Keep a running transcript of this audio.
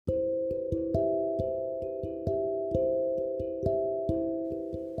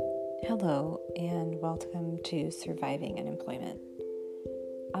Hello, and welcome to Surviving Unemployment.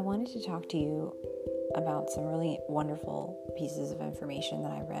 I wanted to talk to you about some really wonderful pieces of information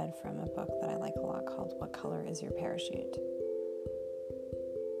that I read from a book that I like a lot called What Color is Your Parachute?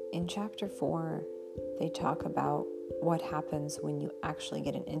 In chapter 4, they talk about what happens when you actually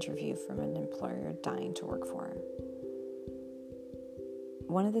get an interview from an employer you're dying to work for.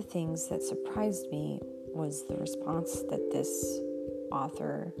 One of the things that surprised me was the response that this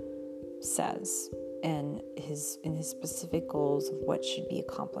author says and in his specific goals of what should be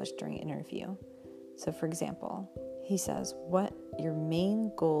accomplished during an interview. So for example, he says what your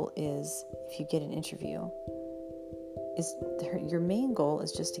main goal is if you get an interview is your main goal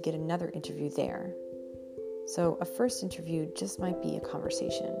is just to get another interview there. So a first interview just might be a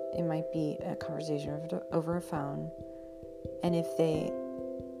conversation. It might be a conversation over a phone. And if they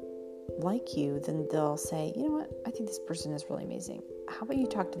like you, then they'll say, you know what, I think this person is really amazing. How about you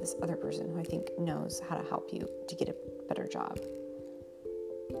talk to this other person who I think knows how to help you to get a better job?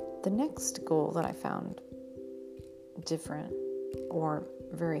 The next goal that I found different or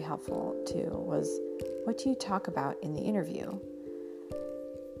very helpful too was, what do you talk about in the interview?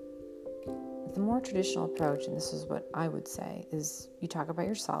 The more traditional approach, and this is what I would say, is you talk about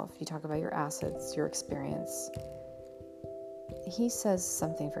yourself, you talk about your assets, your experience. He says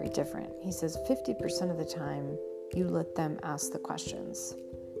something very different. He says 50% of the time, you let them ask the questions.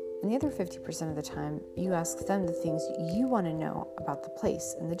 And the other 50% of the time, you ask them the things you want to know about the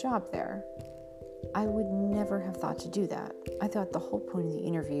place and the job there. I would never have thought to do that. I thought the whole point of the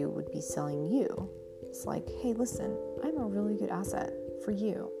interview would be selling you. It's like, hey, listen, I'm a really good asset for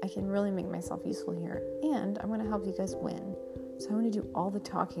you. I can really make myself useful here, and I'm going to help you guys win. So I'm going to do all the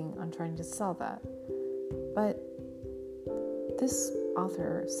talking on trying to sell that. But this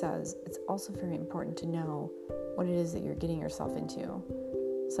author says it's also very important to know what it is that you're getting yourself into.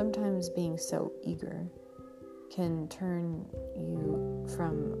 Sometimes being so eager can turn you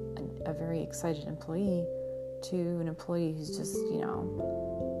from a very excited employee to an employee who's just,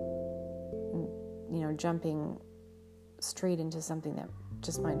 jumping straight into something that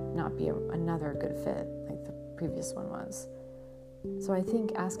just might not be another good fit like the previous one was. So I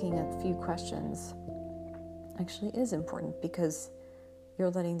think asking a few questions actually is important, because you're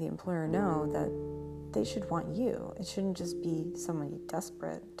letting the employer know that they should want you. It shouldn't just be somebody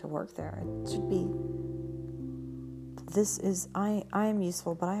desperate to work there. It should be, I am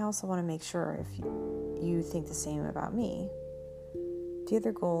useful, but I also want to make sure if you think the same about me. The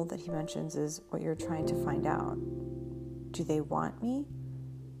other goal that he mentions is what you're trying to find out. Do they want me?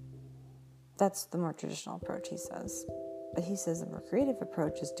 That's the more traditional approach, he says. But he says the more creative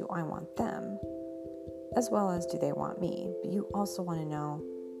approach is, do I want them? As well as, do they want me? But you also want to know,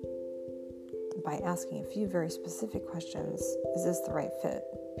 by asking a few very specific questions, is this the right fit?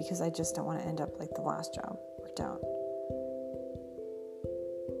 Because I just don't want to end up like the last job worked out.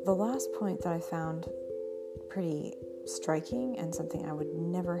 The last point that I found pretty striking and something I would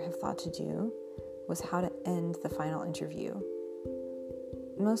never have thought to do was how to end the final interview.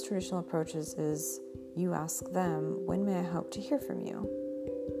 Most traditional approaches is you ask them, when may I hope to hear from you?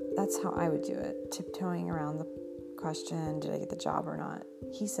 That's how I would do it, tiptoeing around the question, did I get the job or not?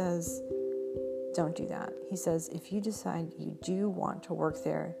 He says, don't do that. He says, if you decide you do want to work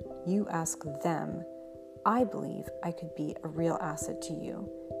there, you ask them, I believe I could be a real asset to you.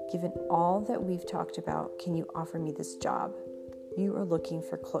 Given all that we've talked about, can you offer me this job? You are looking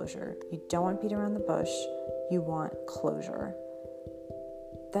for closure. You don't want to beat around the bush. You want closure.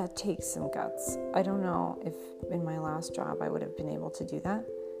 That takes some guts. I don't know if in my last job I would have been able to do that.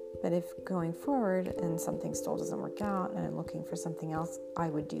 But if going forward and something still doesn't work out and I'm looking for something else, I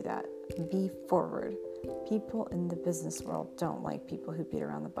would do that. Be forward. People in the business world don't like people who beat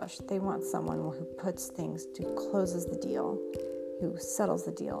around the bush. They want someone who puts things to closes the deal, who settles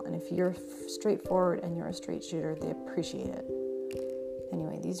the deal. And if you're straightforward and you're a straight shooter, they appreciate it.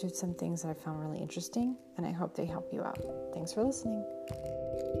 Anyway, these are some things that I found really interesting, and I hope they help you out. Thanks for listening.